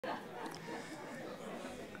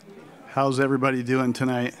How's everybody doing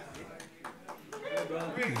tonight?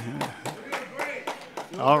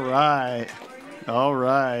 All right. All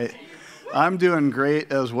right. I'm doing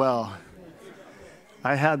great as well.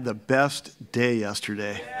 I had the best day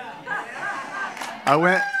yesterday. I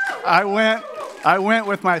went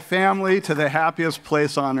with my family to the happiest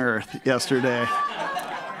place on earth yesterday.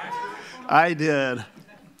 I did.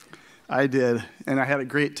 And I had a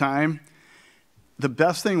great time. The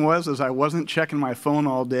best thing was I wasn't checking my phone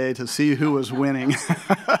all day to see who was winning.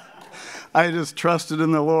 I just trusted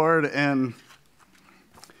in the Lord, and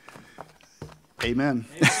amen.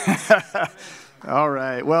 All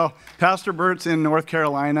right. Well, Pastor Bert's in North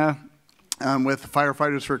Carolina with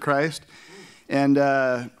Firefighters for Christ. And,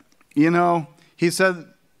 he said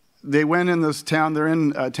they went in this town. They're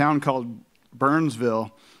in a town called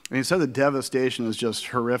Burnsville. And he said the devastation is just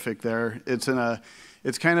horrific there. It's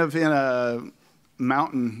kind of in a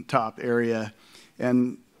mountaintop area.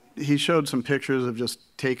 And he showed some pictures of just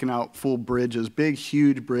taking out full bridges, big,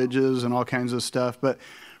 huge bridges and all kinds of stuff. But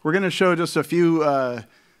we're going to show just a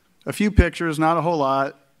few pictures, not a whole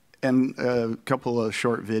lot, and a couple of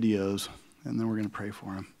short videos. And then we're going to pray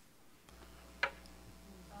for him.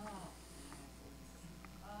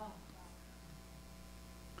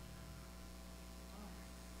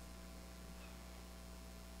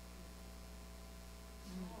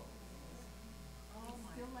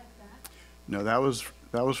 No, that was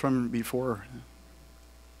from before.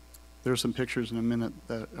 There's some pictures in a minute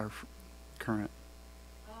that are current.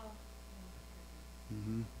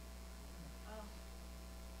 Mm-hmm.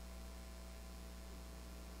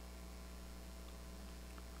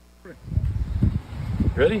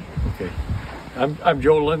 Ready? Okay. I'm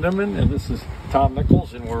Joe Lindeman, and this is Tom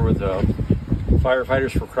Nichols, and we're with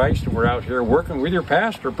Firefighters for Christ, and we're out here working with your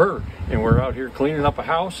pastor, Bert, and we're out here cleaning up a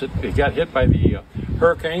house. It got hit by the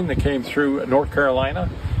hurricane that came through North Carolina.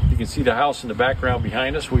 You can see the house in the background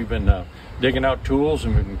behind us. We've been digging out tools,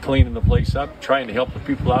 and we've been cleaning the place up, trying to help the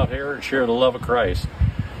people out here and share the love of Christ.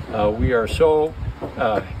 We are so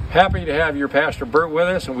happy to have your pastor, Bert, with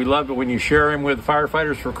us, and we love it when you share him with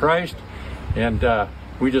Firefighters for Christ. And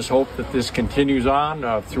we just hope that this continues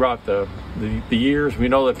on throughout the years. We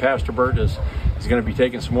know that Pastor Bert is going to be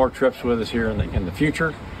taking some more trips with us here in the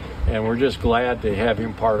future, and we're just glad to have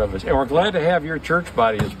him part of us. And we're glad to have your church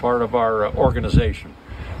body as part of our organization.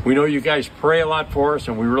 We know you guys pray a lot for us,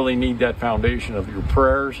 and we really need that foundation of your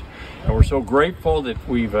prayers. And we're so grateful that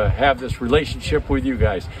we've have this relationship with you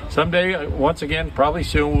guys. Someday, once again, probably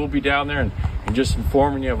soon, we'll be down there and just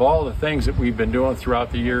informing you of all the things that we've been doing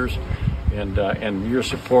throughout the years. And your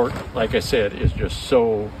support, like I said, is just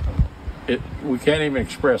so, we can't even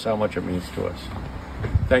express how much it means to us.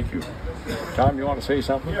 Thank you. Tom, you want to say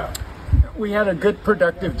something? Yeah. We had a good,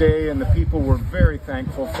 productive day, and the people were very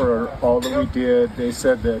thankful for all that we did. They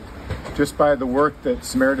said that just by the work that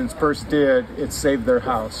Samaritan's Purse did, it saved their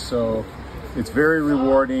house. So it's very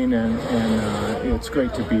rewarding, and it's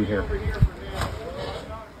great to be here.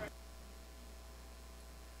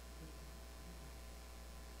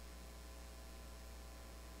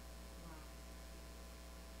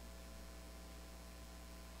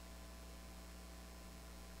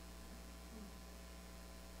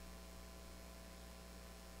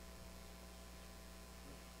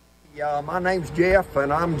 My name's Jeff,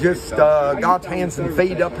 and I'm just God's hands and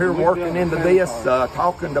feet up here working into this,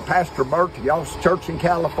 talking to Pastor Bert, y'all's church in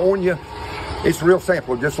California. It's real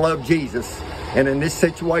simple, just love Jesus. And in this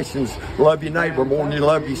situation, love your neighbor more than you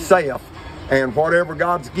love yourself. And whatever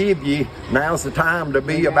God's give you, now's the time to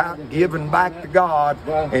be about giving back to God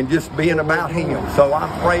and just being about Him. So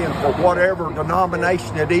I'm praying for whatever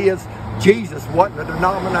denomination it is. Jesus wasn't a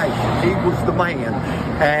denomination. He was the man.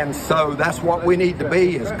 And so that's what we need to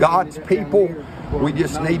be as God's people. We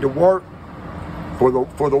just need to work for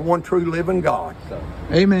the one true living God.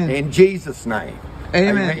 Amen. In Jesus' name.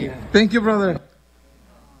 Amen. Amen. Thank you, brother.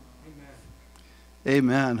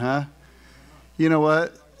 Amen, huh? You know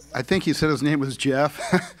what? I think he said his name was Jeff.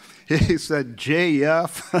 He said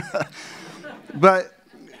JF. But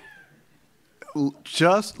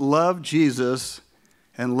just love Jesus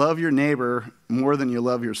and love your neighbor more than you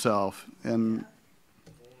love yourself. And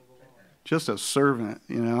just a servant,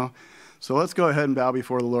 So let's go ahead and bow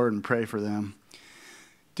before the Lord and pray for them.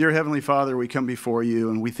 Dear Heavenly Father, we come before you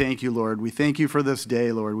and we thank you, Lord. We thank you for this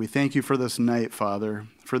day, Lord. We thank you for this night, Father.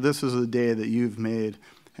 For this is the day that you've made,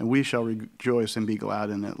 and we shall rejoice and be glad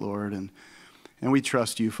in it, Lord. And we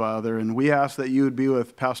trust you, Father. And we ask that you would be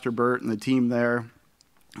with Pastor Bert and the team there,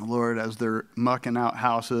 Lord, as they're mucking out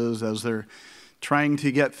houses, as they're trying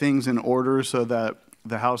to get things in order so that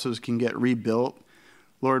the houses can get rebuilt.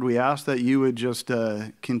 Lord, we ask that you would just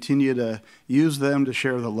continue to use them to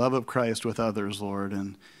share the love of Christ with others, Lord,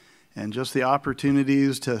 and just the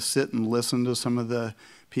opportunities to sit and listen to some of the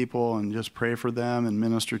people and just pray for them and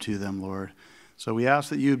minister to them, Lord. So we ask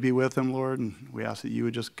that you would be with them, Lord, and we ask that you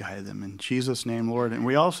would just guide them in Jesus' name, Lord. And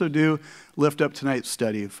we also do lift up tonight's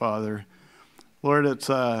study, Father. Lord, it's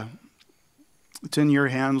in your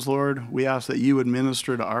hands, Lord. We ask that you would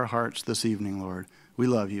minister to our hearts this evening, Lord. We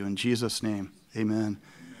love you in Jesus' name. Amen.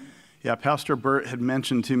 Yeah, Pastor Bert had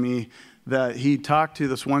mentioned to me that he talked to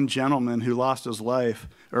this one gentleman who lost his life,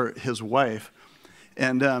 or his wife,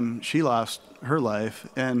 and she lost her life.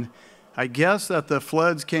 And I guess that the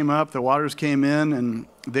floods came up, the waters came in, and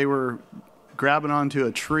they were grabbing onto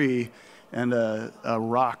a tree, and a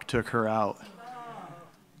rock took her out.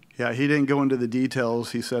 Yeah, he didn't go into the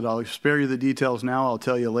details. He said, I'll spare you the details now, I'll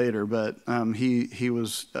tell you later. But he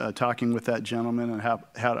was talking with that gentleman and had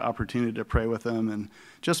an opportunity to pray with him and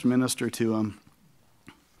just minister to him.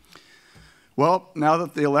 Well, now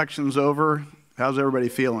that the election's over, how's everybody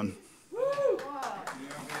feeling?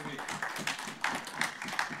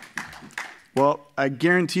 Well, I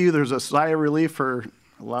guarantee you there's a sigh of relief for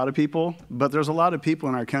a lot of people, but there's a lot of people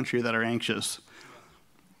in our country that are anxious.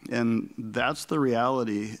 And that's the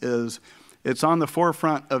reality, is it's on the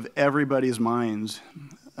forefront of everybody's minds.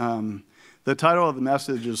 The title of the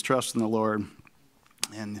message is Trust in the Lord.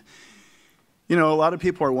 And, you know, a lot of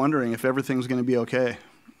people are wondering if everything's going to be okay.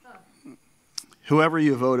 Whoever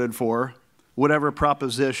you voted for, whatever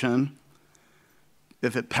proposition,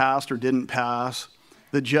 if it passed or didn't pass,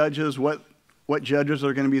 the judges, what judges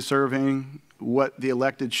are going to be serving, what the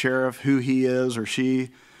elected sheriff, who he is or she,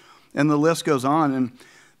 and the list goes on. And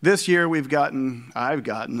this year I've gotten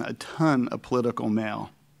a ton of political mail,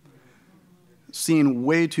 seen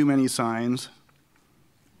way too many signs.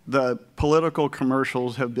 The political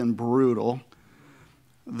commercials have been brutal.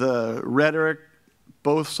 The rhetoric,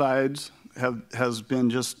 both sides, has been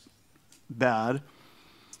just bad.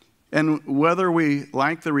 And whether we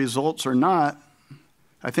like the results or not,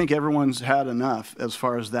 I think everyone's had enough as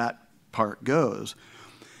far as that part goes.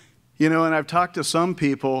 You know, and I've talked to some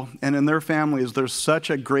people, and in their families, there's such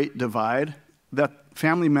a great divide that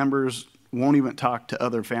family members won't even talk to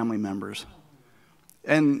other family members.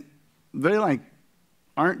 And they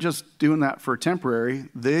aren't just doing that for temporary.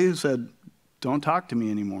 They said, don't talk to me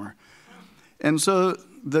anymore. And so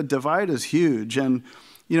the divide is huge. And,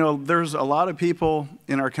 you know, there's a lot of people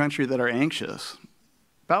in our country that are anxious.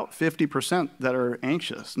 About 50% that are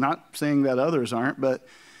anxious. Not saying that others aren't, but,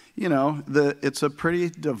 you know, it's a pretty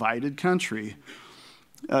divided country.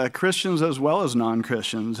 Christians as well as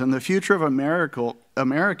non-Christians. And the future of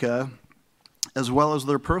America as well as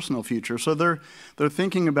their personal future. So they're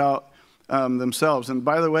thinking about themselves. And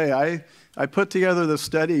by the way, I put together this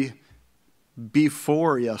study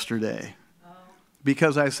before yesterday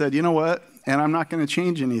because I said, you know what? And I'm not going to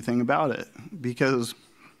change anything about it because,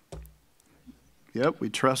 yep, we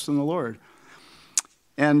trust in the Lord.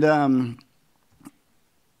 And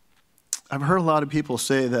I've heard a lot of people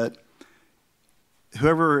say that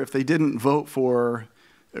if they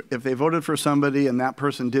voted for somebody and that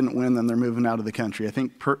person didn't win, then they're moving out of the country. I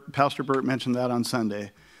think Pastor Bert mentioned that on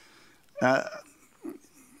Sunday. I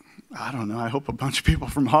don't know. I hope a bunch of people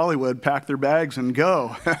from Hollywood pack their bags and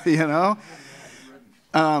go, you know?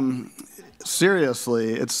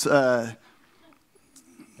 Seriously, it's... Well,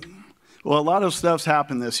 a lot of stuff's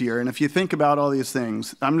happened this year, and if you think about all these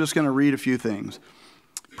things, I'm just going to read a few things.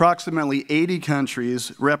 Approximately 80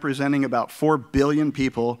 countries, representing about 4 billion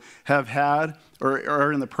people, have had or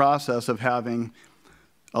are in the process of having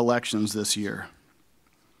elections this year.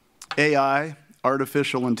 AI,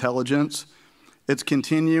 artificial intelligence, it's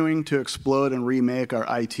continuing to explode and remake our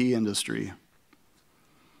IT industry.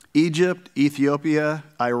 Egypt, Ethiopia,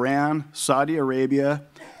 Iran, Saudi Arabia,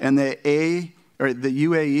 and the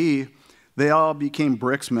UAE, they all became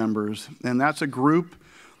BRICS members, and that's a group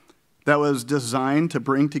that was designed to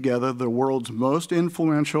bring together the world's most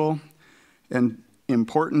influential and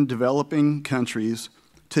important developing countries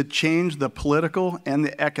to change the political and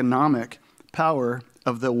the economic power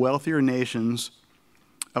of the wealthier nations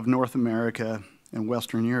of North America and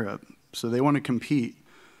Western Europe. So they want to compete.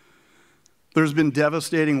 There's been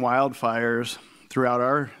devastating wildfires throughout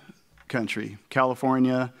our country,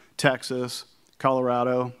 California, Texas,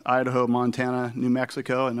 Colorado, Idaho, Montana, New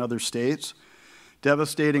Mexico, and other states.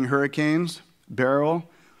 Devastating hurricanes, Beryl,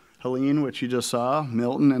 Helene, which you just saw,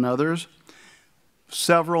 Milton, and others.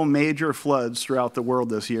 Several major floods throughout the world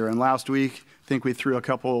this year. And last week, I think we threw a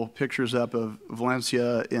couple pictures up of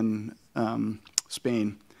Valencia in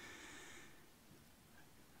Spain.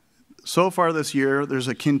 so far this year, there's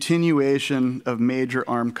a continuation of major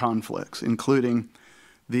armed conflicts, including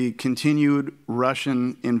the continued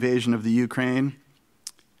Russian invasion of the Ukraine,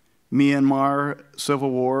 Myanmar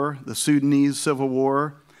civil war, the Sudanese civil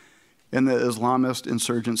war, and the Islamist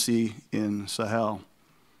insurgency in Sahel.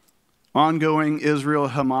 Ongoing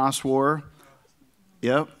Israel-Hamas war,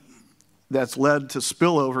 that's led to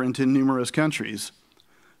spillover into numerous countries,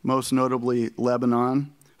 most notably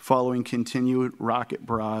Lebanon, following continued rocket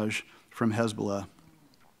barrage from Hezbollah.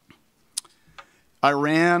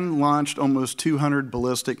 Iran launched almost 200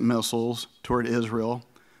 ballistic missiles toward Israel,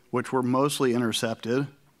 which were mostly intercepted.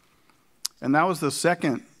 And that was the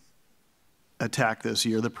second attack this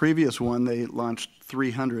year. The previous one, they launched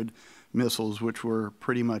 300 missiles, which were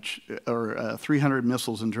pretty much, 300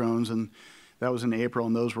 missiles and drones, and that was in April,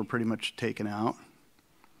 and those were pretty much taken out.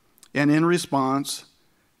 And in response,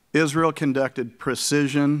 Israel conducted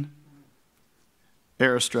precision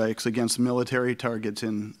airstrikes against military targets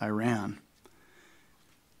in Iran.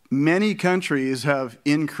 Many countries have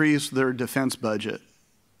increased their defense budget,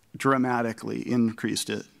 dramatically increased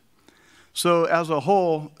it. So as a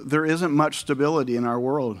whole, there isn't much stability in our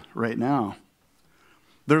world right now.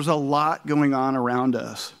 There's a lot going on around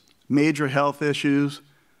us. Major health issues,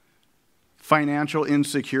 financial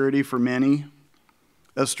insecurity for many,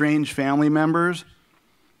 estranged family members,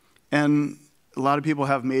 and a lot of people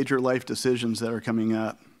have major life decisions that are coming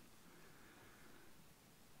up.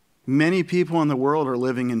 Many people in the world are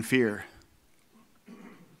living in fear.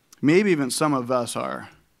 Maybe even some of us are.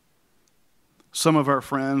 Some of our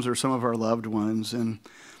friends or some of our loved ones. And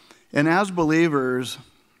as believers,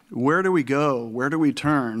 where do we go? Where do we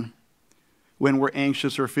turn when we're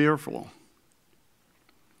anxious or fearful?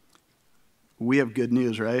 We have good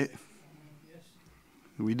news, right?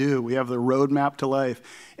 We do. We have the roadmap to life.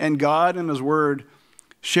 And God in His Word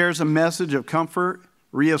shares a message of comfort,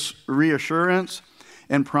 reassurance,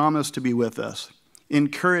 and promise to be with us,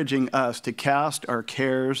 encouraging us to cast our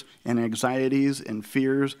cares and anxieties and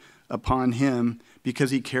fears upon Him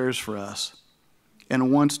because He cares for us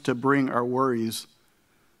and wants to bring our worries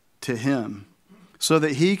to Him so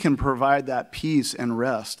that He can provide that peace and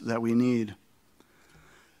rest that we need.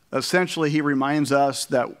 Essentially, He reminds us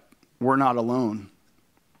that we're not alone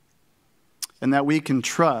and that we can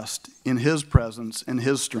trust in His presence and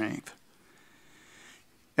His strength.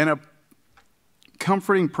 And a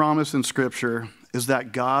comforting promise in Scripture is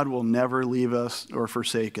that God will never leave us or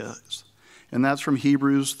forsake us. And that's from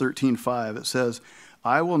Hebrews 13:5. It says,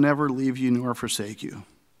 I will never leave you nor forsake you.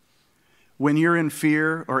 When you're in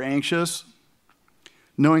fear or anxious,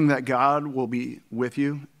 knowing that God will be with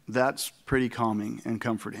you, that's pretty calming and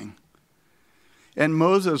comforting. And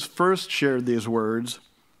Moses first shared these words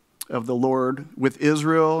of the Lord with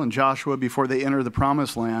Israel and Joshua before they enter the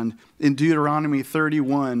promised land in Deuteronomy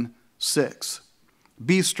 31:6.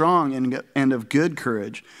 Be strong and of good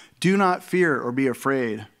courage. Do not fear or be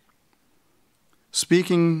afraid.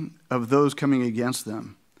 Speaking of those coming against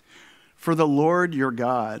them. For the Lord your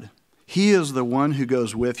God, He is the one who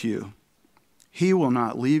goes with you. He will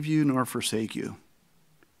not leave you nor forsake you.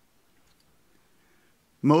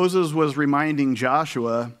 Moses was reminding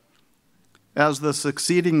Joshua, as the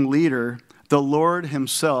succeeding leader, the Lord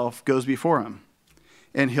Himself goes before him,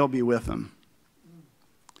 and He'll be with him.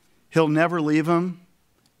 He'll never leave him,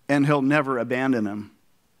 and He'll never abandon him.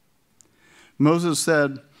 Moses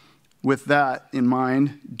said, with that in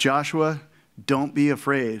mind, Joshua, don't be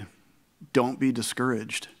afraid. Don't be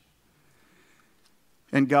discouraged.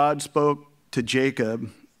 And God spoke to Jacob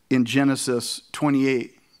in Genesis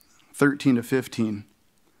 28:13-15.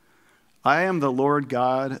 I am the Lord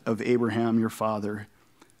God of Abraham, your father,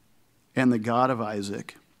 and the God of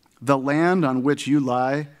Isaac. The land on which you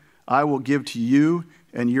lie, I will give to you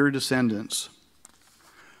and your descendants.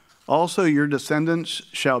 Also your descendants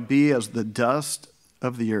shall be as the dust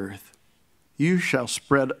of the earth. You shall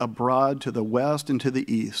spread abroad to the west and to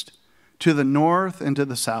the east, to the north and to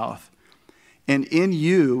the south. And in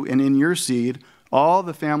you and in your seed, all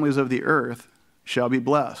the families of the earth shall be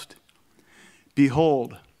blessed.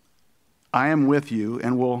 Behold, I am with you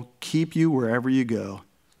and will keep you wherever you go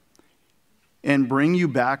and bring you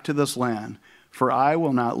back to this land, for I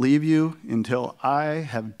will not leave you until I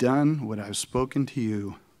have done what I've spoken to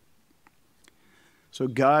you. So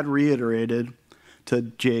God reiterated to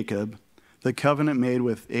Jacob the covenant made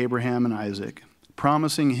with Abraham and Isaac,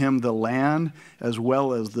 promising him the land as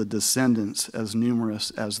well as the descendants as numerous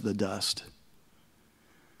as the dust.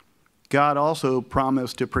 God also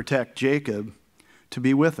promised to protect Jacob, to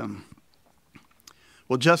be with him.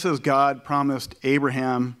 Well, just as God promised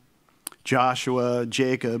Abraham, Joshua,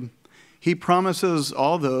 Jacob, He promises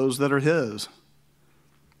all those that are His.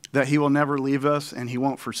 that he will never leave us and he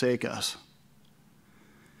won't forsake us.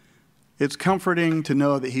 It's comforting to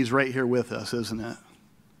know that he's right here with us, isn't it?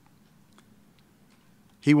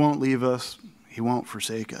 He won't leave us. He won't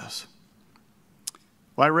forsake us.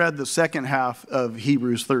 Well, I read the second half of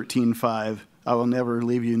Hebrews 13:5. I will never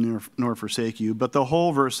leave you nor forsake you. But the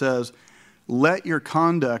whole verse says, let your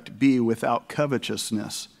conduct be without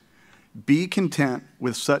covetousness. Be content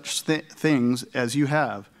with such things as you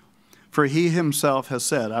have. For he himself has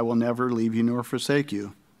said, I will never leave you nor forsake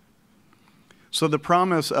you. So the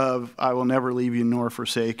promise of I will never leave you nor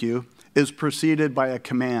forsake you is preceded by a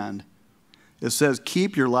command. It says,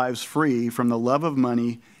 keep your lives free from the love of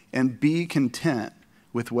money and be content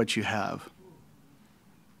with what you have.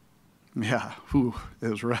 Yeah, it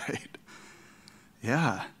was right.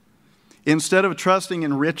 Yeah. Instead of trusting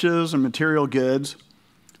in riches and material goods,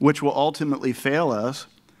 which will ultimately fail us,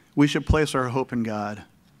 we should place our hope in God.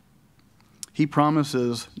 He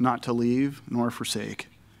promises not to leave nor forsake.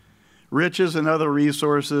 Riches and other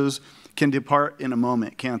resources can depart in a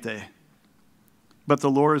moment, can't they? But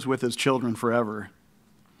the Lord is with his children forever.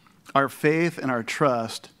 Our faith and our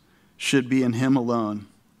trust should be in him alone.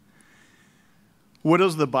 What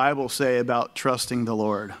does the Bible say about trusting the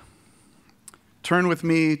Lord? Turn with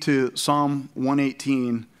me to Psalm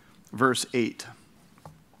 118, verse 8.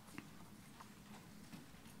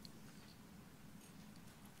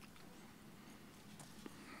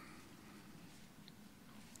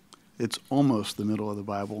 It's almost the middle of the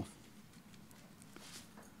Bible.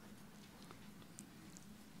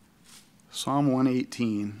 Psalm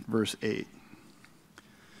 118, verse 8.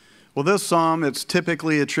 Well, this psalm, it's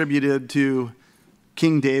typically attributed to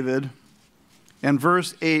King David. And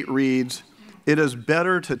verse 8 reads, it is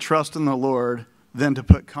better to trust in the Lord than to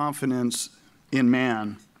put confidence in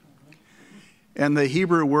man. And the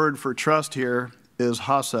Hebrew word for trust here is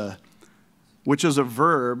hasa, which is a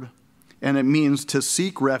verb, and it means to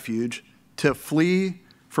seek refuge, to flee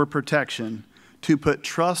for protection, to put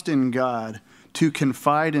trust in God, to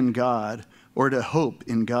confide in God, or to hope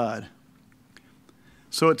in God.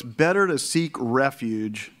 So it's better to seek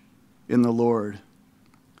refuge in the Lord,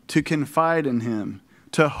 to confide in him,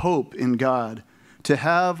 to hope in God, to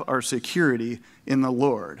have our security in the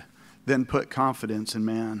Lord, than put confidence in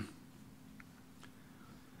man.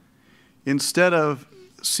 Instead of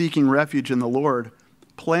seeking refuge in the Lord,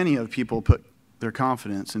 plenty of people put their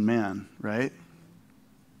confidence in man, right?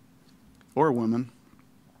 Or woman.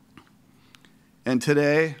 And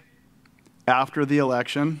today, after the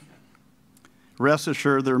election, rest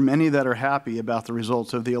assured there are many that are happy about the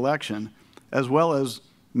results of the election, as well as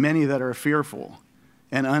many that are fearful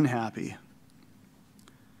and unhappy.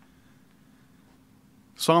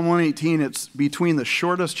 Psalm 118, it's between the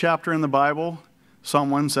shortest chapter in the Bible, Psalm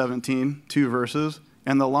 117, 2 verses,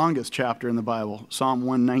 and the longest chapter in the Bible, Psalm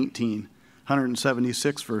 119,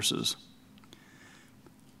 176 verses.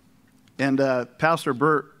 And Pastor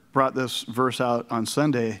Bert brought this verse out on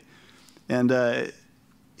Sunday, and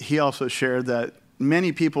he also shared that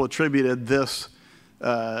many people attributed this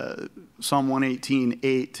Psalm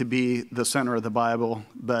 118:8 to be the center of the Bible,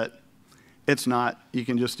 but it's not. You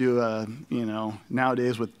can just do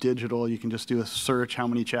nowadays with digital, you can just do a search, how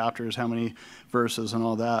many chapters, how many verses, and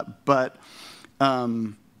all that. But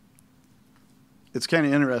it's kind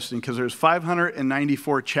of interesting because there's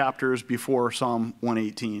 594 chapters before Psalm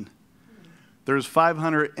 118. There's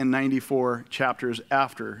 594 chapters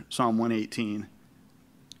after Psalm 118.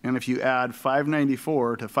 And if you add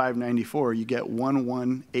 594 to 594, you get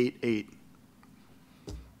 1188.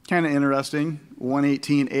 Kind of interesting,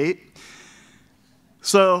 118:8.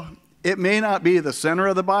 So it may not be the center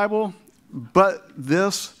of the Bible, but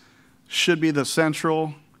this should be the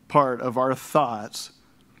central part of our thoughts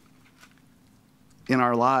in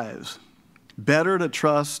our lives. Better to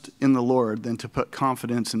trust in the Lord than to put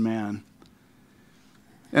confidence in man.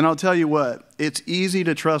 And I'll tell you what, it's easy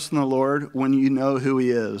to trust in the Lord when you know who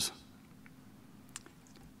he is.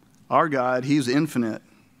 Our God, he's infinite,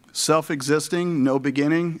 self-existing, no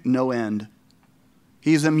beginning, no end.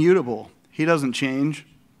 He's immutable. He doesn't change.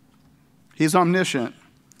 He's omniscient.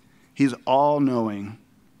 He's all-knowing.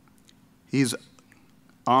 He's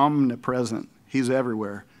omnipresent. He's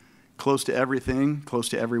everywhere, close to everything, close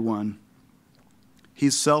to everyone.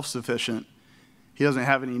 He's self-sufficient. He doesn't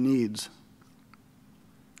have any needs.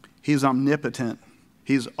 He's omnipotent.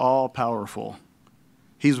 He's all-powerful.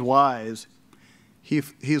 He's wise.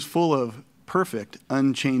 He's full of perfect,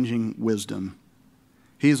 unchanging wisdom.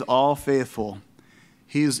 He's all-faithful.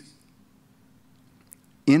 He's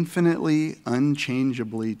infinitely,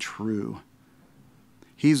 unchangeably true.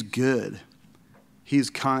 He's good.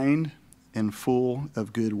 He's kind and full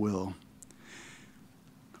of goodwill.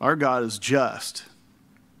 Our God is just.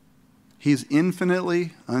 He's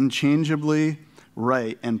infinitely, unchangeably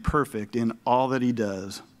right and perfect in all that he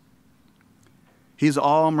does. He's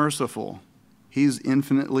all merciful. He's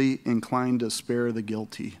infinitely inclined to spare the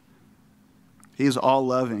guilty. He's all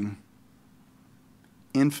loving.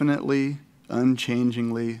 Infinitely,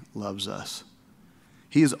 unchangingly loves us.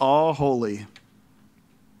 He's all holy.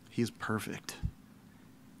 He's perfect.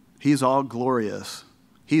 He's all glorious.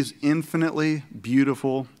 He's infinitely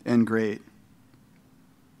beautiful and great.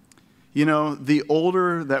 You know, the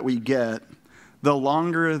older that we get, the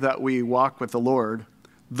longer that we walk with the Lord,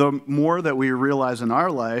 the more that we realize in our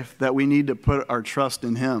life that we need to put our trust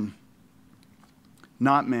in him,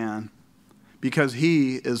 not man, because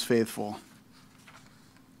he is faithful.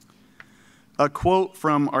 A quote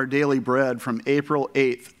from Our Daily Bread from April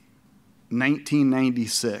 8th,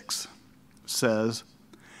 1996 says,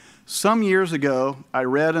 "Some years ago, I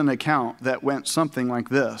read an account that went something like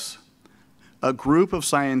this. A group of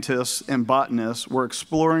scientists and botanists were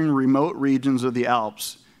exploring remote regions of the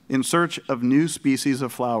Alps in search of new species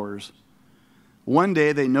of flowers. One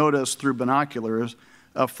day they noticed through binoculars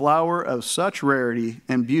a flower of such rarity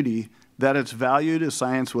and beauty that its value to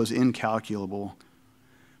science was incalculable.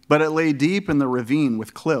 But it lay deep in the ravine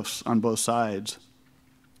with cliffs on both sides.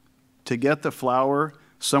 To get the flower,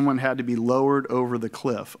 someone had to be lowered over the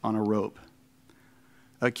cliff on a rope.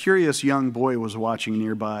 A curious young boy was watching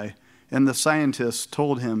nearby, and the scientists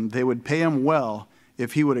told him they would pay him well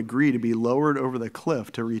if he would agree to be lowered over the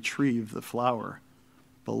cliff to retrieve the flower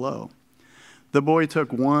below. The boy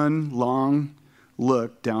took one long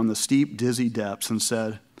look down the steep, dizzy depths and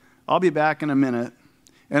said, 'I'll be back in a minute.'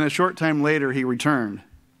 And a short time later he returned,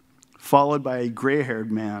 followed by a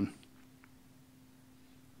gray-haired man.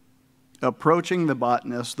 Approaching the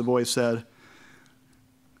botanist, the boy said,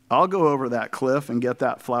 'I'll go over that cliff and get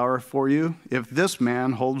that flower for you if this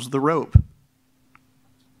man holds the rope.'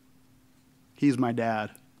 He's my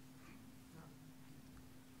dad."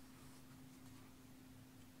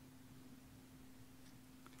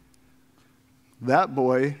 That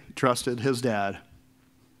boy trusted his dad.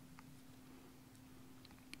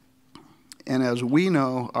 And as we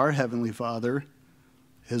know our Heavenly Father,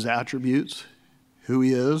 his attributes, who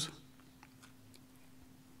he is,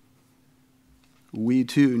 we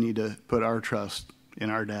too need to put our trust in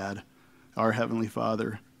our dad, our Heavenly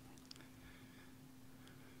Father.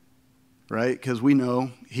 Right? Because we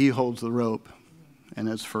know he holds the rope and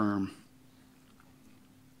it's firm.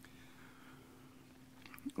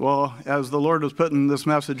 Well, as the Lord was putting this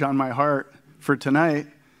message on my heart for tonight,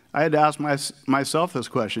 I had to ask myself this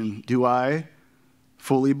question: do I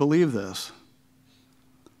fully believe this?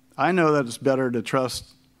 I know that it's better to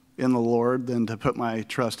trust in the Lord than to put my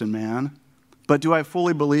trust in man, but do I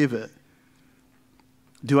fully believe it?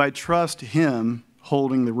 Do I trust him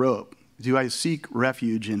holding the rope? Do I seek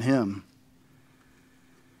refuge in him?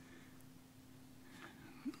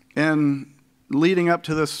 And leading up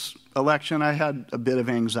to this election, I had a bit of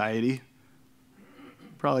anxiety.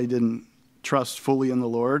 Probably didn't trust fully in the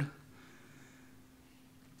Lord.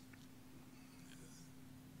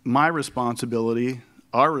 My responsibility,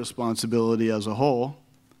 our responsibility as a whole,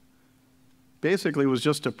 basically was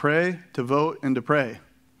just to pray, to vote, and to pray.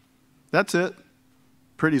 That's it.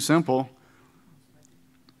 Pretty simple.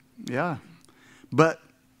 Yeah. But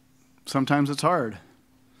sometimes it's hard.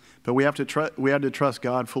 But we had to trust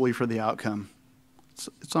God fully for the outcome.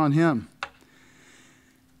 It's on him.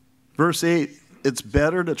 Verse 8, it's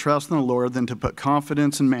better to trust in the Lord than to put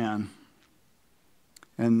confidence in man.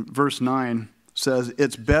 And verse 9 says,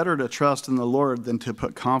 it's better to trust in the Lord than to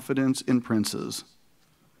put confidence in princes.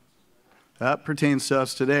 That pertains to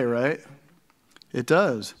us today, right? It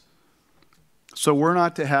does. So we're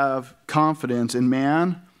not to have confidence in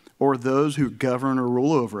man or those who govern or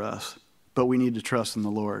rule over us, but we need to trust in the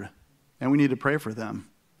Lord. And we need to pray for them,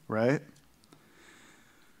 right?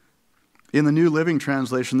 In the New Living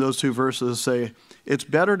Translation, those two verses say, it's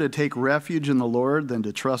better to take refuge in the Lord than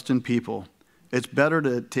to trust in people. It's better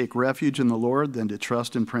to take refuge in the Lord than to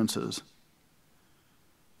trust in princes.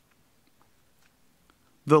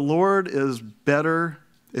 The Lord is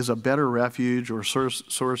a better refuge or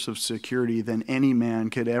source of security than any man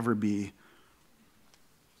could ever be.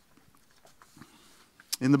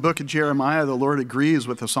 In the book of Jeremiah, the Lord agrees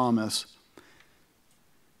with the psalmist.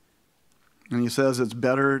 And he says it's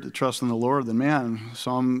better to trust in the Lord than man.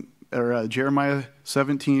 Jeremiah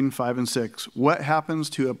 17, 5 and 6. What happens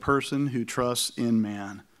to a person who trusts in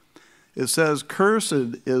man? It says, cursed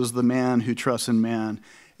is the man who trusts in man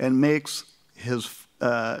and makes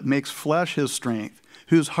flesh his strength,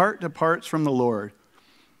 whose heart departs from the Lord.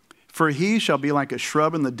 For he shall be like a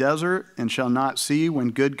shrub in the desert, and shall not see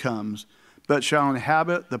when good comes, but shall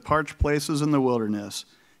inhabit the parched places in the wilderness,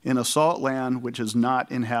 in a salt land which is not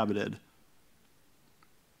inhabited.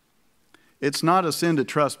 It's not a sin to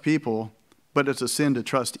trust people, but it's a sin to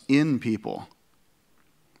trust in people.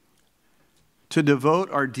 To devote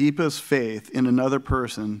our deepest faith in another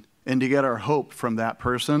person and to get our hope from that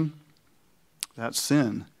person, that's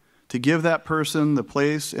sin. To give that person the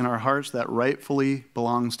place in our hearts that rightfully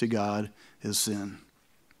belongs to God is sin.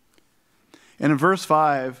 And in verse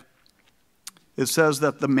 5, it says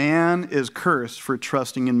that the man is cursed for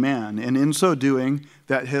trusting in man, and in so doing,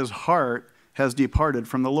 that his heart has departed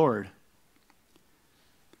from the Lord.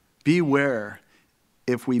 Beware,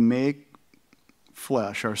 if we make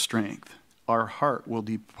flesh our strength, our heart will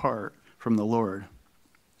depart from the Lord.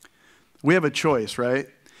 We have a choice, right?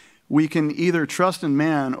 We can either trust in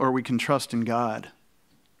man or we can trust in God.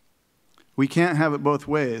 We can't have it both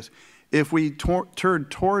ways. If we turn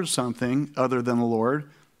towards something other than the Lord,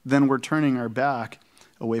 then we're turning our back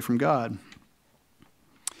away from God.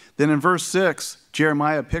 Then in verse 6,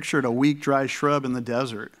 Jeremiah pictured a weak, dry shrub in the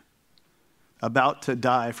desert, about to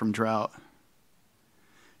die from drought.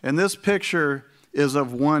 And this picture is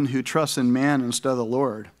of one who trusts in man instead of the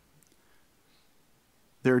Lord.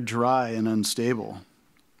 They're dry and unstable.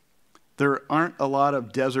 There aren't a lot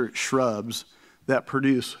of desert shrubs that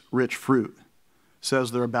produce rich fruit. It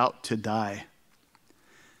says they're about to die.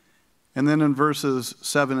 And then in verses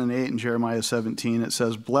 7 and 8 in Jeremiah 17, it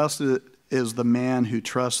says, "Blessed is the man who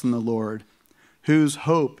trusts in the Lord, whose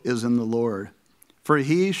hope is in the Lord. For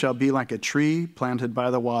he shall be like a tree planted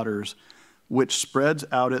by the waters, which spreads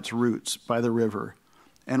out its roots by the river,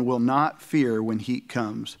 and will not fear when heat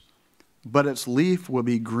comes. But its leaf will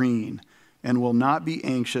be green, and will not be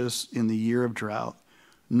anxious in the year of drought,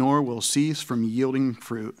 nor will cease from yielding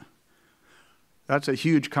fruit." That's a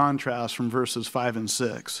huge contrast from verses 5 and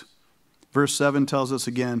 6. Verse 7 tells us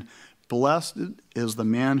again, "Blessed is the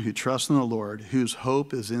man who trusts in the Lord, whose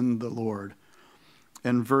hope is in the Lord."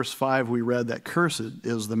 In verse 5, we read that cursed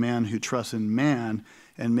is the man who trusts in man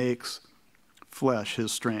and makes flesh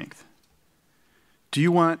his strength. Do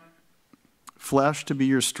you want flesh to be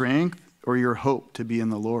your strength or your hope to be in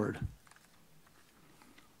the Lord?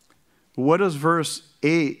 What does verse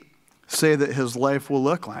 8 say that his life will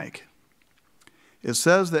look like? It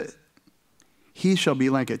says that he shall be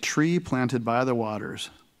like a tree planted by the waters.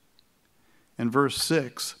 And verse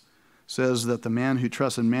 6 says that the man who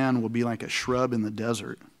trusts in man will be like a shrub in the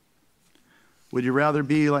desert. Would you rather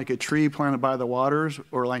be like a tree planted by the waters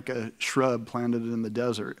or like a shrub planted in the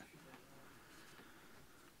desert?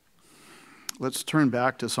 Let's turn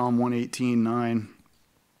back to Psalm 118:9.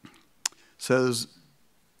 It says,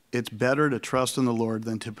 "It's better to trust in the Lord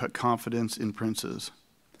than to put confidence in princes."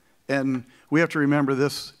 And we have to remember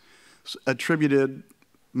this attributed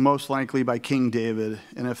most likely by King David.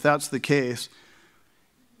 And if that's the case,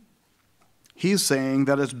 he's saying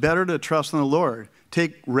that it's better to trust in the Lord,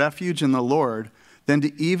 take refuge in the Lord, than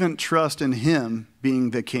to even trust in him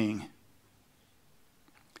being the king.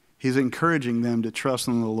 He's encouraging them to trust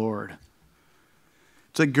in the Lord.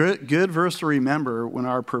 It's a good verse to remember when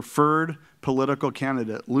our preferred political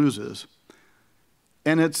candidate loses.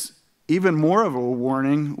 And it's even more of a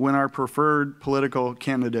warning when our preferred political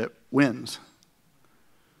candidate wins.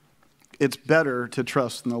 It's better to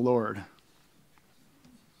trust in the Lord.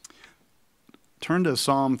 Turn to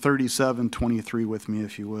Psalm 37:23 with me,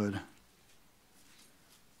 if you would.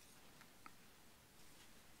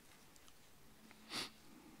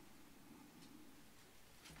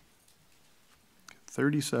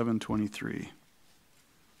 (37:23).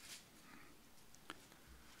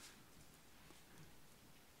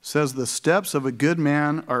 Says, "The steps of a good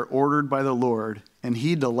man are ordered by the Lord, and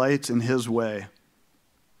he delights in his way."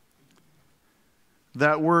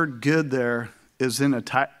 That word "good" there is in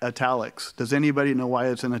italics. Does anybody know why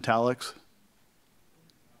it's in italics?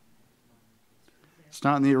 It's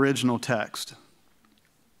not in the original text.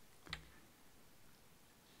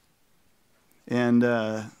 And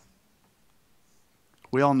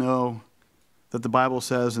we all know that the Bible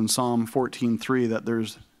says in Psalm 14:3 that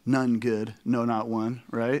there's none good, no, not one,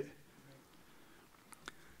 right?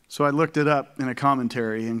 So I looked it up in a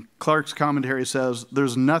commentary, and Clark's commentary says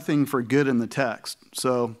there's nothing for good in the text.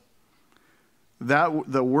 So that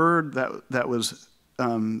the word that was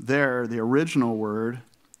there, the original word,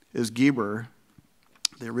 is Geber,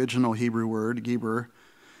 the original Hebrew word, Geber,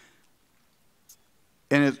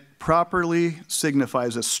 and it properly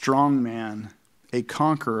signifies a strong man, a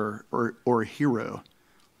conqueror, or hero.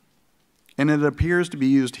 And it appears to be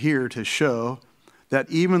used here to show that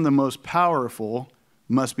even the most powerful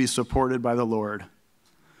must be supported by the Lord.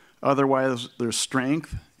 Otherwise, their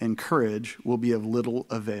strength and courage will be of little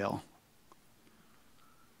avail.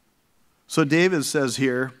 So David says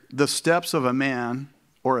here, the steps of a man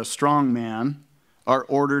or a strong man are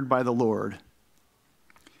ordered by the Lord,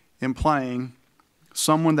 implying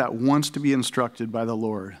someone that wants to be instructed by the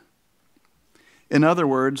Lord. In other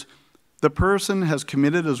words, the person has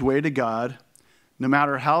committed his way to God, no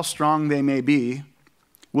matter how strong they may be,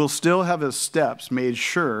 will still have his steps made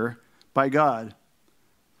sure by God.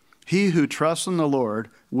 He who trusts in the Lord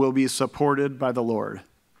will be supported by the Lord.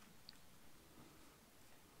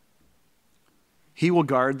 He will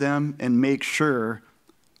guard them and make sure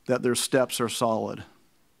that their steps are solid.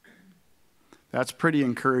 That's pretty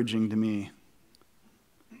encouraging to me.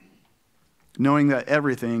 Knowing that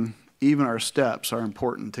everything, even our steps, are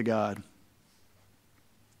important to God.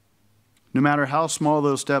 No matter how small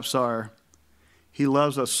those steps are, He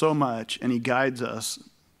loves us so much and He guides us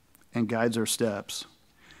and guides our steps.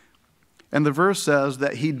 And the verse says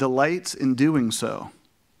that He delights in doing so.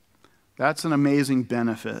 That's an amazing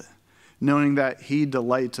benefit, knowing that He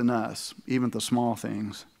delights in us, even the small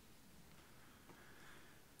things.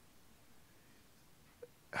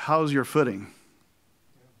 How's your footing?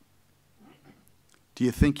 Do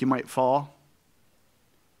you think you might fall?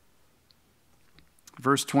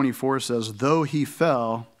 Verse 24 says, though he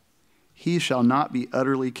fell, he shall not be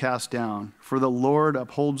utterly cast down, for the Lord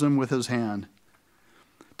upholds him with his hand.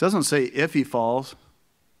 It doesn't say if he falls.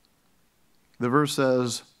 The verse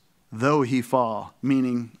says, though he fall,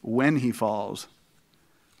 meaning when he falls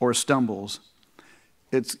or stumbles.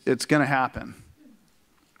 It's going to happen.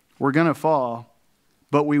 We're going to fall,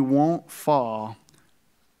 but we won't fall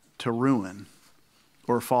to ruin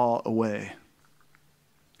or fall away.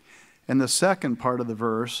 And the second part of the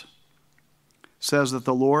verse says that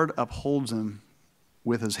the Lord upholds him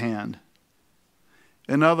with his hand.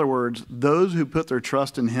 In other words, those who put their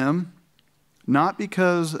trust in Him, not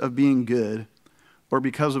because of being good or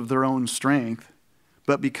because of their own strength,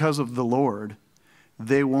 but because of the Lord,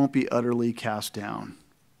 they won't be utterly cast down.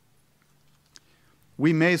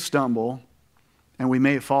 We may stumble and we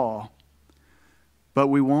may fall, but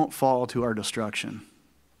we won't fall to our destruction.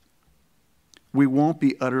 We won't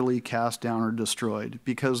be utterly cast down or destroyed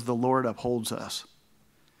because the Lord upholds us.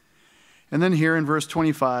 And then here in verse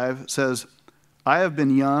 25 it says, I have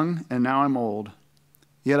been young and now I'm old,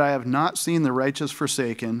 yet I have not seen the righteous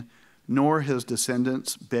forsaken, nor his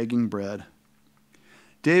descendants begging bread.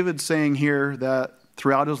 David's saying here that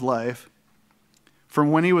throughout his life,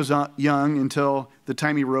 from when he was young until the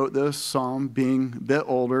time he wrote this psalm, being a bit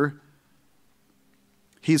older,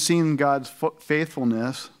 he's seen God's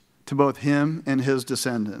faithfulness to both him and his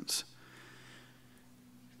descendants.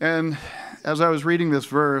 And as I was reading this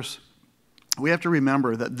verse, we have to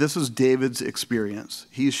remember that this is David's experience.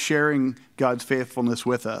 He's sharing God's faithfulness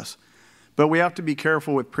with us. But we have to be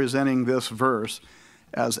careful with presenting this verse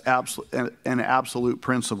as an absolute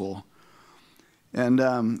principle. And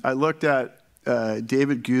I looked at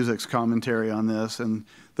David Guzik's commentary on this, and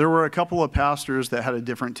there were a couple of pastors that had a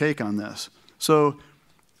different take on this. So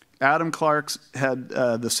Adam Clark's had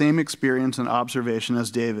the same experience and observation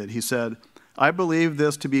as David. He said, I believe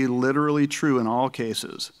this to be literally true in all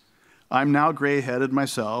cases. I'm now gray-headed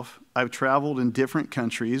myself. I've traveled in different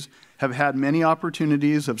countries, have had many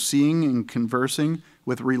opportunities of seeing and conversing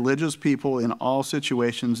with religious people in all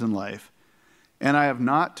situations in life. And I have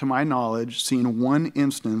not, to my knowledge, seen one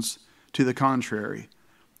instance to the contrary.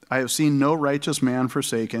 I have seen no righteous man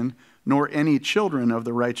forsaken, nor any children of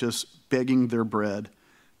the righteous begging their bread.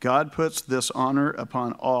 God puts this honor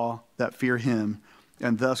upon all that fear Him,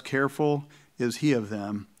 and thus careful is He of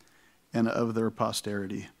them and of their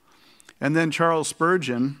posterity. And then Charles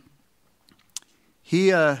Spurgeon,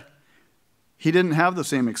 he didn't have the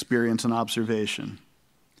same experience and observation.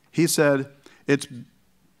 He said, it's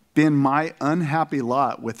been my unhappy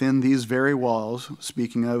lot within these very walls,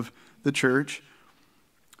 speaking of the church,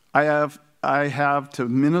 I have to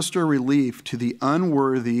minister relief to the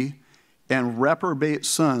unworthy and reprobate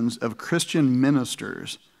sons of Christian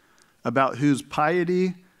ministers, about whose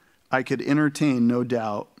piety I could entertain no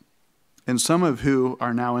doubt, and some of who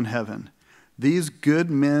are now in heaven. These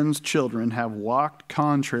good men's children have walked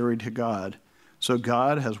contrary to God, so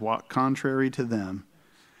God has walked contrary to them.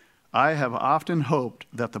 I have often hoped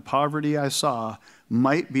that the poverty I saw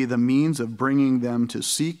might be the means of bringing them to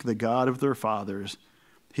seek the God of their fathers.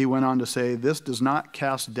 He went on to say, this does not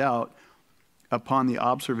cast doubt upon the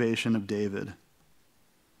observation of David.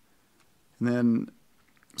 And then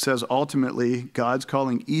it says, ultimately, God's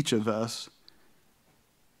calling each of us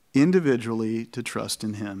individually to trust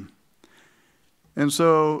in Him. And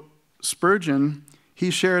so Spurgeon, he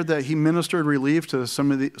shared that he ministered relief to some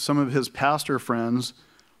of his pastor friends'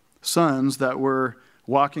 sons that were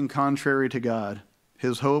walking contrary to God.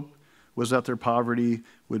 His hope was that their poverty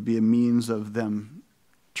would be a means of them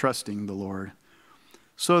trusting the Lord.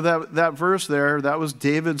 So that verse there, that was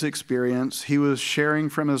David's experience. He was sharing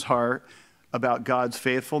from his heart about God's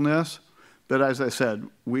faithfulness. But as I said,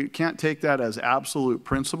 we can't take that as absolute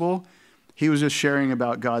principle. He was just sharing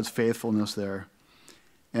about God's faithfulness there.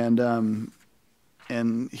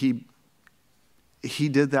 And he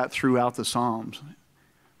did that throughout the Psalms.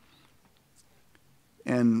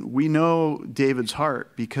 And we know David's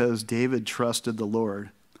heart because David trusted the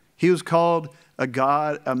Lord. He was called a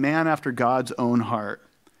man after God's own heart.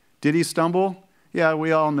 Did he stumble? Yeah,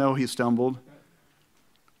 we all know he stumbled.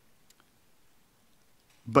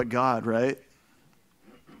 But God, right?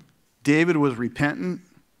 David was repentant.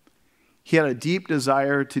 He had a deep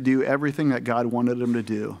desire to do everything that God wanted him to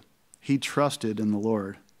do. He trusted in the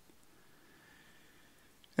Lord.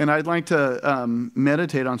 And I'd like to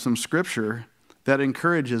meditate on some scripture that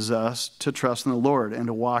encourages us to trust in the Lord and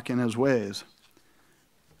to walk in his ways.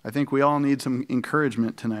 I think we all need some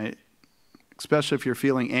encouragement tonight, especially if you're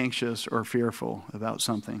feeling anxious or fearful about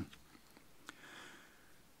something.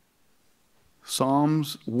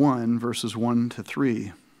 Psalms 1, verses 1 to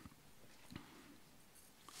 3.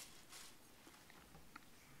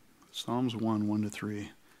 Psalms 1, 1 to 3.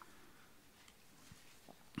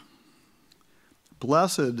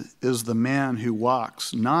 Blessed is the man who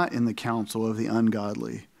walks not in the counsel of the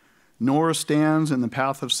ungodly, nor stands in the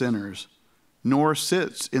path of sinners, nor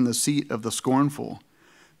sits in the seat of the scornful.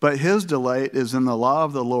 But his delight is in the law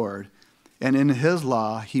of the Lord, and in his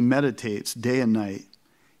law he meditates day and night.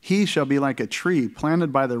 He shall be like a tree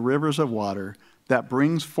planted by the rivers of water that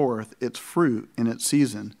brings forth its fruit in its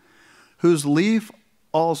season, whose leaf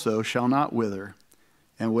also shall not wither,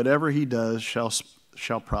 and whatever he does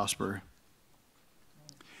shall prosper.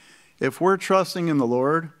 If we're trusting in the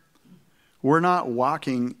Lord, we're not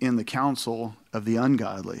walking in the counsel of the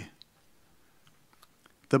ungodly.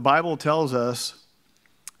 The Bible tells us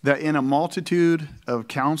that in a multitude of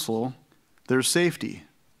counsel, there's safety.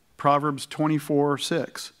 Proverbs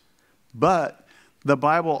 24:6. But the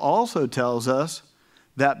Bible also tells us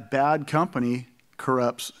that bad company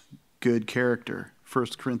corrupts good character.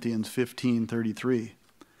 1 Corinthians 15:33.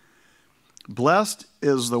 Blessed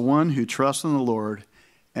is the one who trusts in the Lord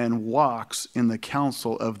and walks in the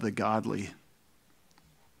counsel of the godly.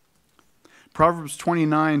 Proverbs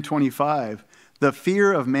 29:25. The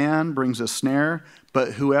fear of man brings a snare,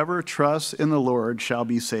 but whoever trusts in the Lord shall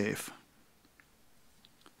be safe.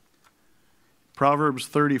 Proverbs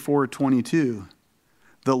 34:22.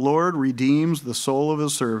 The Lord redeems the soul of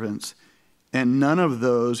his servants, and none of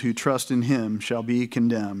those who trust in him shall be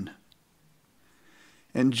condemned.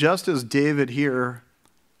 And just as David here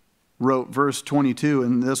wrote verse 22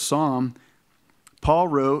 in this psalm, Paul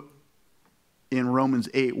wrote in Romans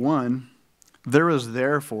 8:1, there is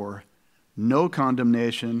therefore no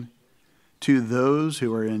condemnation to those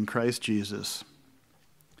who are in Christ Jesus.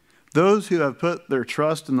 Those who have put their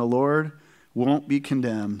trust in the Lord won't be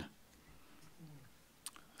condemned.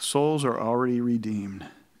 Souls are already redeemed.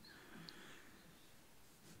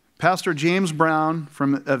 Pastor James Brown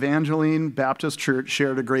from Evangeline Baptist Church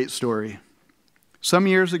shared a great story. Some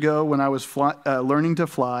years ago, when I was learning to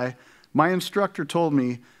fly, my instructor told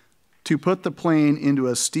me to put the plane into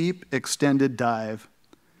a steep, extended dive.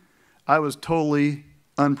 I was totally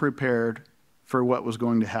unprepared for what was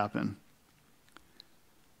going to happen.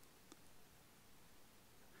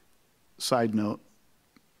 Side note,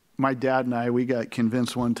 my dad and I, we got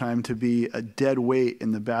convinced one time to be a dead weight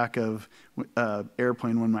in the back of an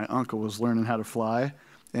airplane when my uncle was learning how to fly,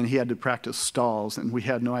 and he had to practice stalls, and we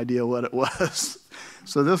had no idea what it was.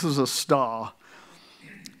 So this is a stall.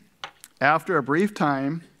 After a brief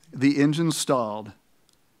time, the engine stalled,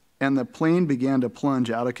 and the plane began to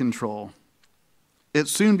plunge out of control. It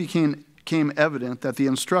soon became evident that the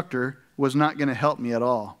instructor was not going to help me at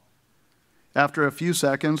all. After a few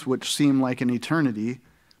seconds, which seemed like an eternity,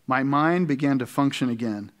 my mind began to function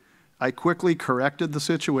again. I quickly corrected the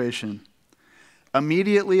situation.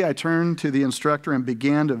 Immediately, I turned to the instructor and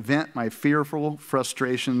began to vent my fearful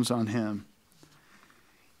frustrations on him.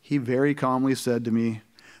 He very calmly said to me,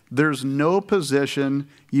 "There's no position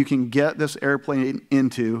you can get this airplane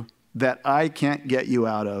into that I can't get you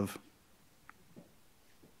out of.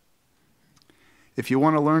 If you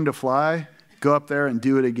want to learn to fly, go up there and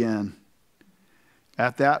do it again."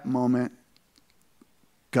 At that moment,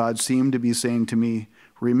 God seemed to be saying to me,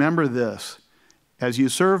 "Remember this, as you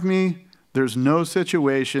serve me, there's no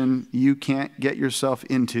situation you can't get yourself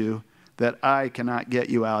into that I cannot get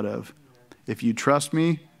you out of. If you trust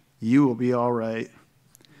me, you will be all right.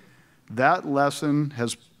 That lesson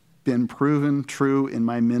has been proven true in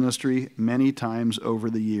my ministry many times over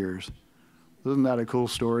the years. Isn't that a cool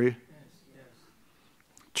story?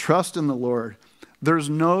 Trust in the Lord. There's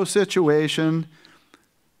no situation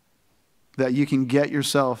that you can get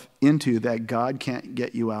yourself into that God can't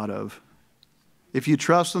get you out of. If you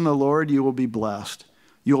trust in the Lord, you will be blessed.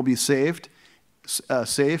 You will be safe,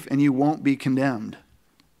 and you won't be condemned.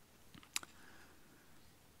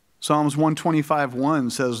 Psalms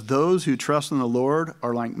 125:1 says, "Those who trust in the Lord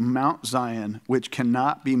are like Mount Zion, which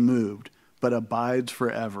cannot be moved, but abides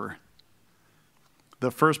forever."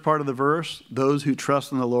 The first part of the verse, "those who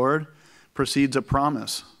trust in the Lord," precedes a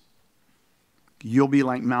promise. You'll be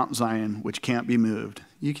like Mount Zion, which can't be moved.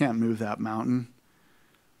 You can't move that mountain.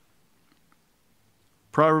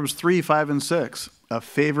 Proverbs 3:5 and 6, a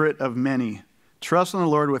favorite of many. "Trust in the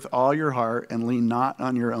Lord with all your heart and lean not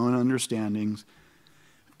on your own understandings.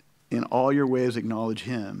 In all your ways acknowledge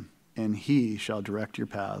him, and he shall direct your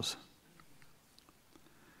paths."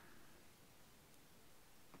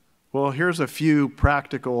 Well, here's a few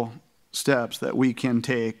practical steps that we can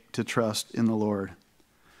take to trust in the Lord.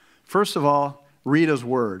 First of all, read his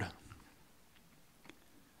word.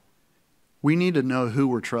 We need to know who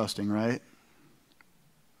we're trusting, right?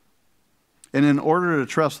 And in order to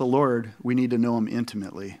trust the Lord, we need to know him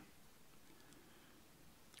intimately.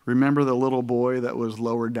 Remember the little boy that was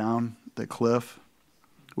lowered down the cliff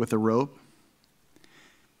with a rope?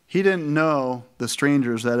 He didn't know the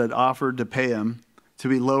strangers that had offered to pay him to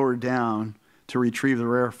be lowered down to retrieve the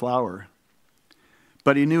rare flower.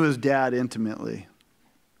 But he knew his dad intimately.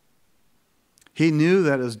 He knew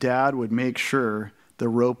that his dad would make sure the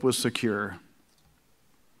rope was secure.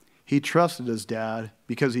 He trusted his dad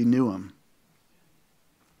because he knew him.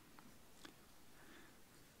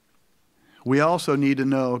 We also need to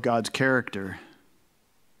know God's character.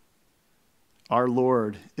 Our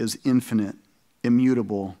Lord is infinite,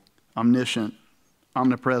 immutable, omniscient,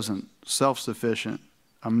 omnipresent, self-sufficient,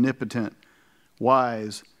 omnipotent,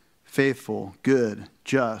 wise, faithful, good,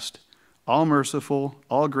 just, all merciful,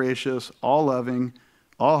 all gracious, all loving,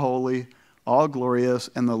 all holy, all glorious,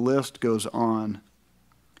 and the list goes on.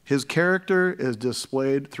 His character is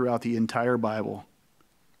displayed throughout the entire Bible.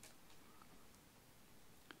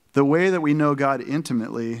 The way that we know God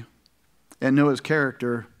intimately and know his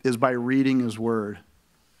character is by reading his word.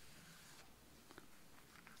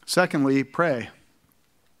 Secondly, pray.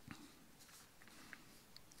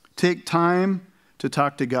 Take time to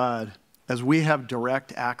talk to God as we have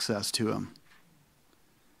direct access to him.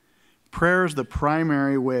 Prayer is the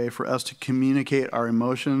primary way for us to communicate our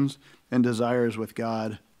emotions and desires with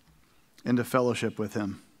God and to fellowship with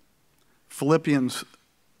him. Philippians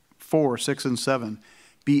 4:6 and 7.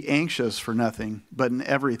 "Be anxious for nothing, but in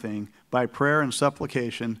everything, by prayer and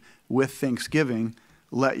supplication, with thanksgiving,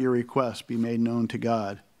 let your requests be made known to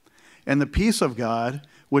God. And the peace of God,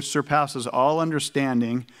 which surpasses all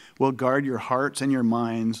understanding, will guard your hearts and your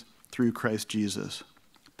minds through Christ Jesus."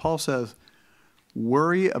 Paul says,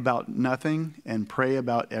 worry about nothing and pray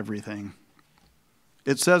about everything.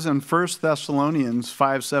 It says in 1 Thessalonians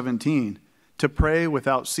 5:17, to pray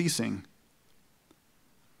without ceasing.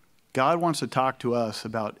 God wants to talk to us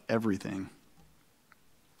about everything.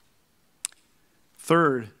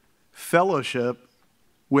 Third, fellowship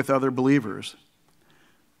with other believers.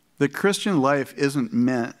 The Christian life isn't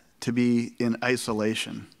meant to be in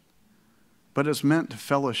isolation, but it's meant to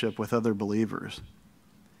fellowship with other believers.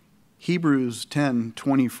 Hebrews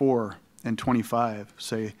 10:24 and 25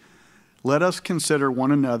 say, "Let us consider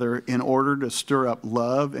one another in order to stir up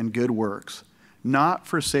love and good works, not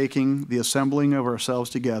forsaking the assembling of ourselves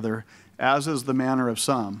together, as is the manner of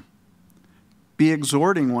some. Be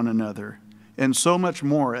exhorting one another, and so much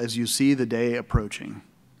more as you see the day approaching."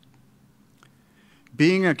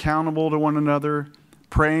 Being accountable to one another,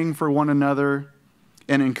 praying for one another,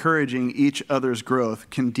 and encouraging each other's growth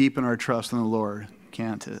can deepen our trust in the Lord,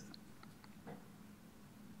 can't it?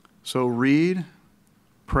 So read,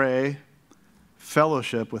 pray,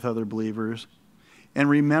 fellowship with other believers, and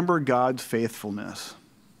remember God's faithfulness.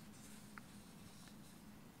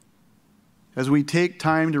 As we take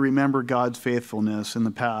time to remember God's faithfulness in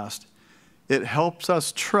the past, it helps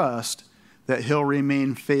us trust that he'll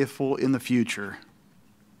remain faithful in the future.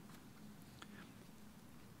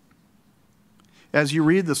 As you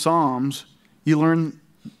read the Psalms, you learn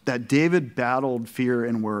that David battled fear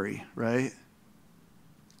and worry, right?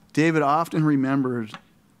 David often remembered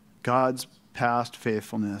God's past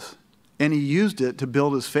faithfulness, and he used it to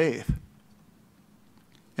build his faith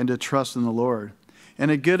and to trust in the Lord.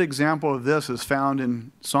 And a good example of this is found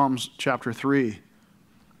in Psalms chapter 3.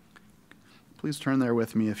 Please turn there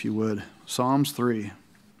with me if you would. Psalms 3.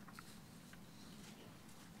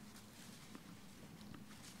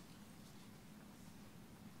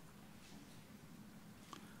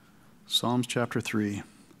 Psalms chapter 3.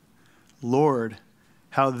 Lord,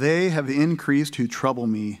 how they have increased who trouble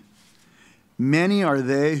me. Many are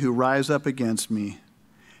they who rise up against me.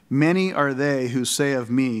 Many are they who say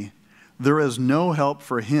of me, there is no help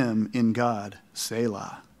for him in God.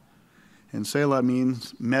 Selah. And Selah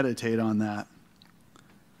means meditate on that.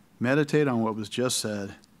 Meditate on what was just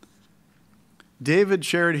said. David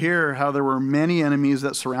shared here how there were many enemies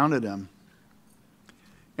that surrounded him.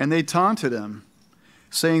 And they taunted him,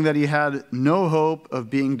 saying that he had no hope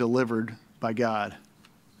of being delivered by God.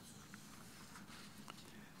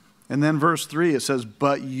 And then verse 3, it says,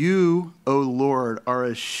 but you, O Lord, are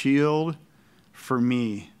a shield for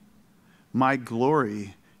me, my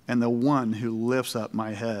glory, and the one who lifts up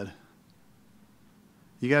my head.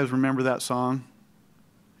 You guys remember that song?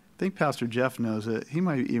 I think Pastor Jeff knows it. He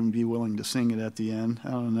might even be willing to sing it at the end.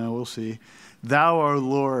 I don't know. We'll see. Thou, O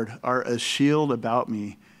Lord, art a shield about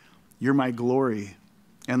me. You're my glory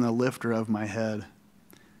and the lifter of my head.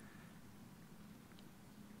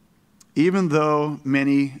 Even though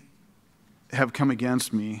many have come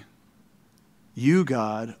against me, you,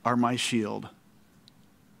 God, are my shield,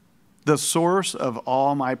 the source of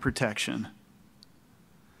all my protection.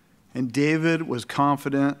 And David was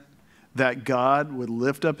confident that God would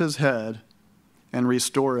lift up his head and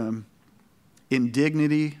restore him in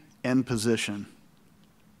dignity and position.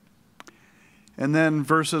 And then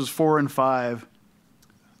verses 4 and 5,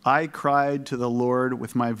 I cried to the Lord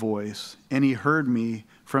with my voice, and he heard me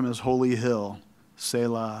from his holy hill,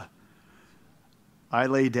 Selah. I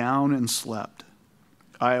lay down and slept.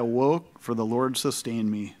 I awoke, for the Lord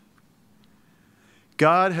sustained me.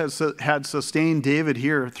 God had sustained David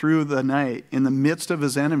here through the night in the midst of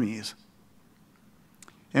his enemies.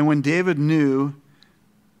 And when David knew,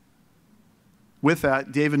 with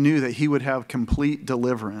that, David knew that he would have complete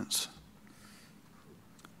deliverance.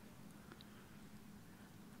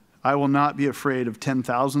 I will not be afraid of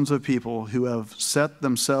 10,000s of people who have set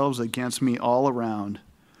themselves against me all around.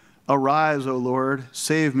 Arise, O Lord,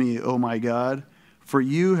 save me, O my God, for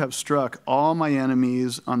you have struck all my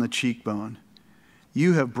enemies on the cheekbone.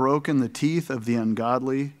 You have broken the teeth of the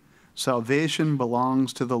ungodly. Salvation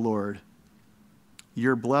belongs to the Lord.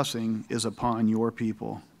 Your blessing is upon your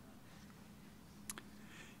people.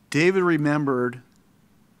 David remembered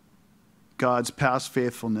God's past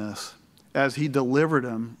faithfulness as he delivered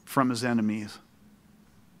him from his enemies.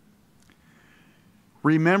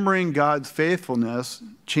 Remembering God's faithfulness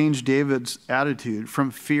changed David's attitude from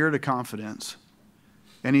fear to confidence,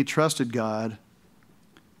 and he trusted God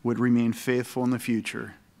would remain faithful in the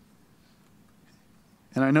future.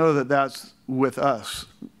 And I know that that's with us.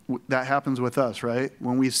 That happens with us, right?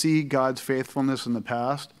 When we see God's faithfulness in the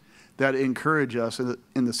past, that encourages us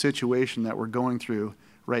in the situation that we're going through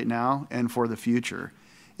right now and for the future.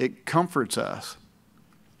 It comforts us.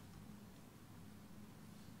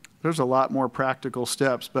 There's a lot more practical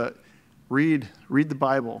steps, but read the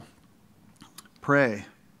Bible, pray,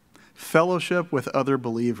 fellowship with other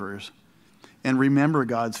believers, and remember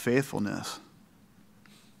God's faithfulness.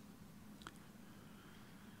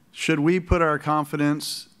 Should we put our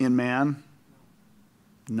confidence in man?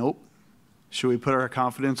 Nope. Should we put our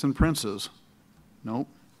confidence in princes? Nope.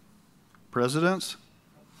 Presidents?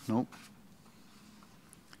 Nope.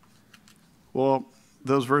 Well,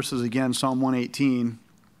 those verses again, Psalm 118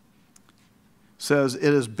 says,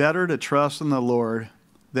 it is better to trust in the Lord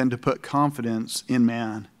than to put confidence in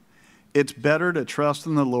man. It's better to trust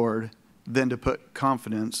in the Lord than to put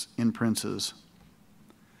confidence in princes.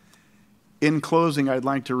 In closing, I'd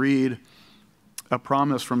like to read a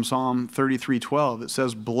promise from Psalm 33:12. It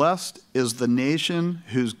says, blessed is the nation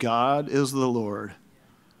whose God is the Lord.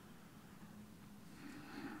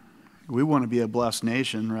 We want to be a blessed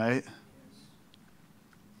nation, right?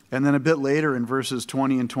 And then a bit later in verses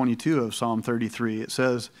 20 and 22 of Psalm 33, it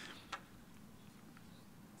says,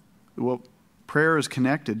 well, prayer is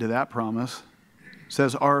connected to that promise. It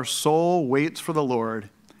says, our soul waits for the Lord.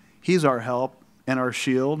 He's our help and our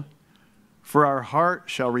shield. For our heart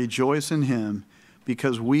shall rejoice in him,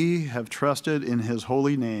 because we have trusted in his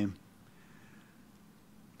holy name.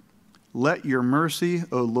 Let your mercy,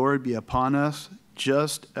 O Lord, be upon us,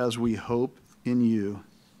 just as we hope in you.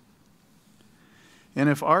 And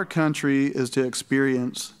if our country is to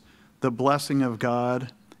experience the blessing of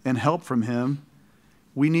God and help from him,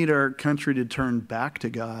 we need our country to turn back to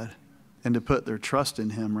God and to put their trust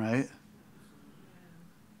in him, right?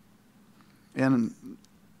 And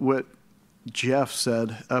what Jeff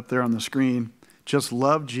said up there on the screen, just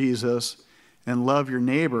love Jesus and love your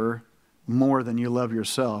neighbor more than you love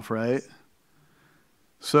yourself, right?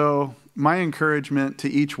 So my encouragement to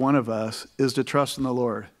each one of us is to trust in the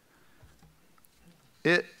Lord.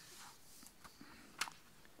 It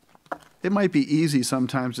might be easy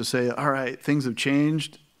sometimes to say, all right, things have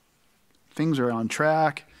changed. Things are on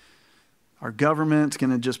track. Our government's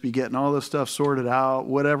going to just be getting all this stuff sorted out,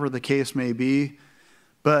 whatever the case may be.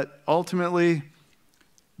 But ultimately,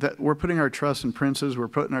 that we're putting our trust in princes. We're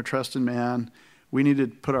putting our trust in man. We need to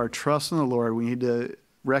put our trust in the Lord. We need to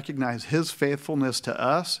recognize his faithfulness to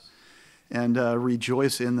us and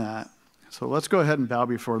rejoice in that. So let's go ahead and bow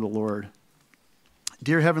before the Lord.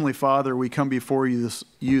 Dear Heavenly Father, we come before you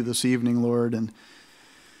this evening, Lord, and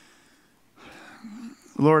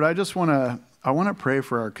Lord, I want to pray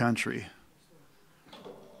for our country.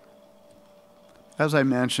 As I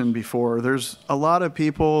mentioned before, there's a lot of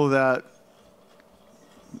people that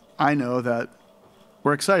I know that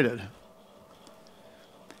were excited.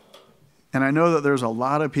 And I know that there's a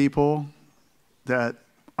lot of people that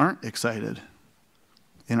aren't excited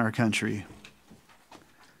in our country.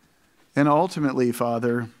 And ultimately,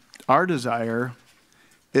 Father, our desire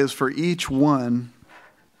is for each one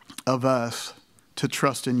of us to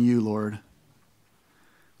trust in you, Lord.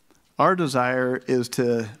 Our desire is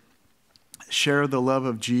to share the love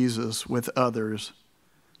of Jesus with others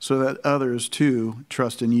so that others too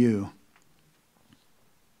trust in you.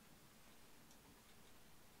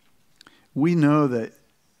 We know that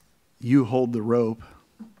you hold the rope.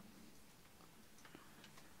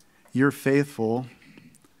 You're faithful.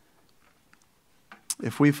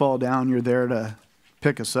 If we fall down, you're there to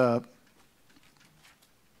pick us up.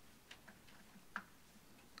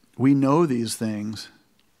 We know these things.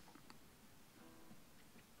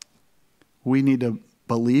 We need to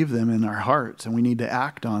believe them in our hearts, and we need to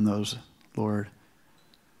act on those, Lord.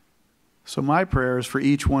 So my prayer is for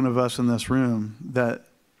each one of us in this room that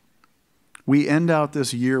we end out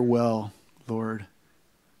this year well, Lord.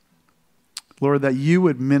 Lord, that you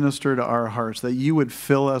would minister to our hearts, that you would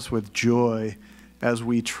fill us with joy as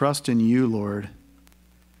we trust in you, Lord.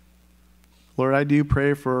 Lord, I do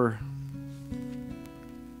pray for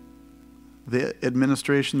the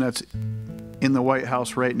administration that's in the White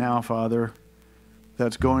House right now, Father,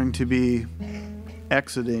 that's going to be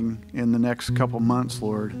exiting in the next couple months,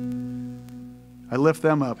 Lord. I lift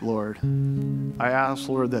them up, Lord. I ask,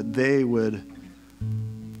 Lord, that they would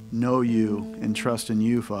know you and trust in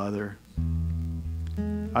you, Father.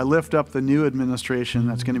 I lift up the new administration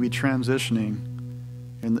that's going to be transitioning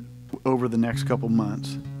over the next couple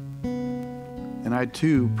months. And I,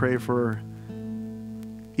 too, pray for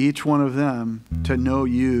each one of them to know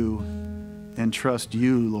you and trust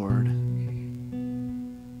you, Lord.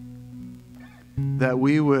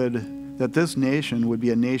 That this nation would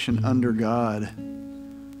be a nation under God.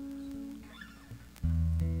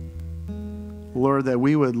 Lord, that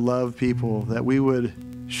we would love people, that we would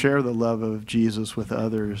share the love of Jesus with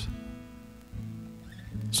others.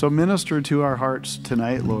 So minister to our hearts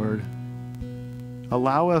tonight, Lord.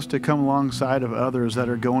 Allow us to come alongside of others that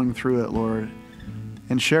are going through it, Lord,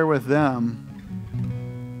 and share with them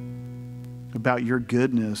about your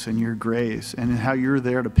goodness and your grace and how you're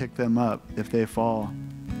there to pick them up if they fall.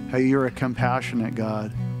 How you're a compassionate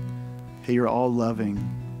God. How you're all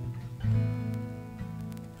loving.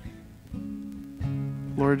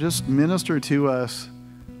 Lord, just minister to us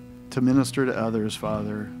to minister to others,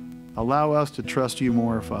 Father. Allow us to trust you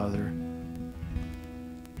more, Father.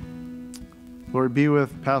 Lord, be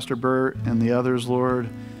with Pastor Bert and the others, Lord.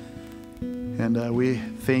 And we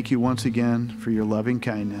thank you once again for your loving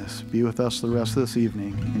kindness. Be with us the rest of this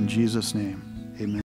evening. In Jesus' name.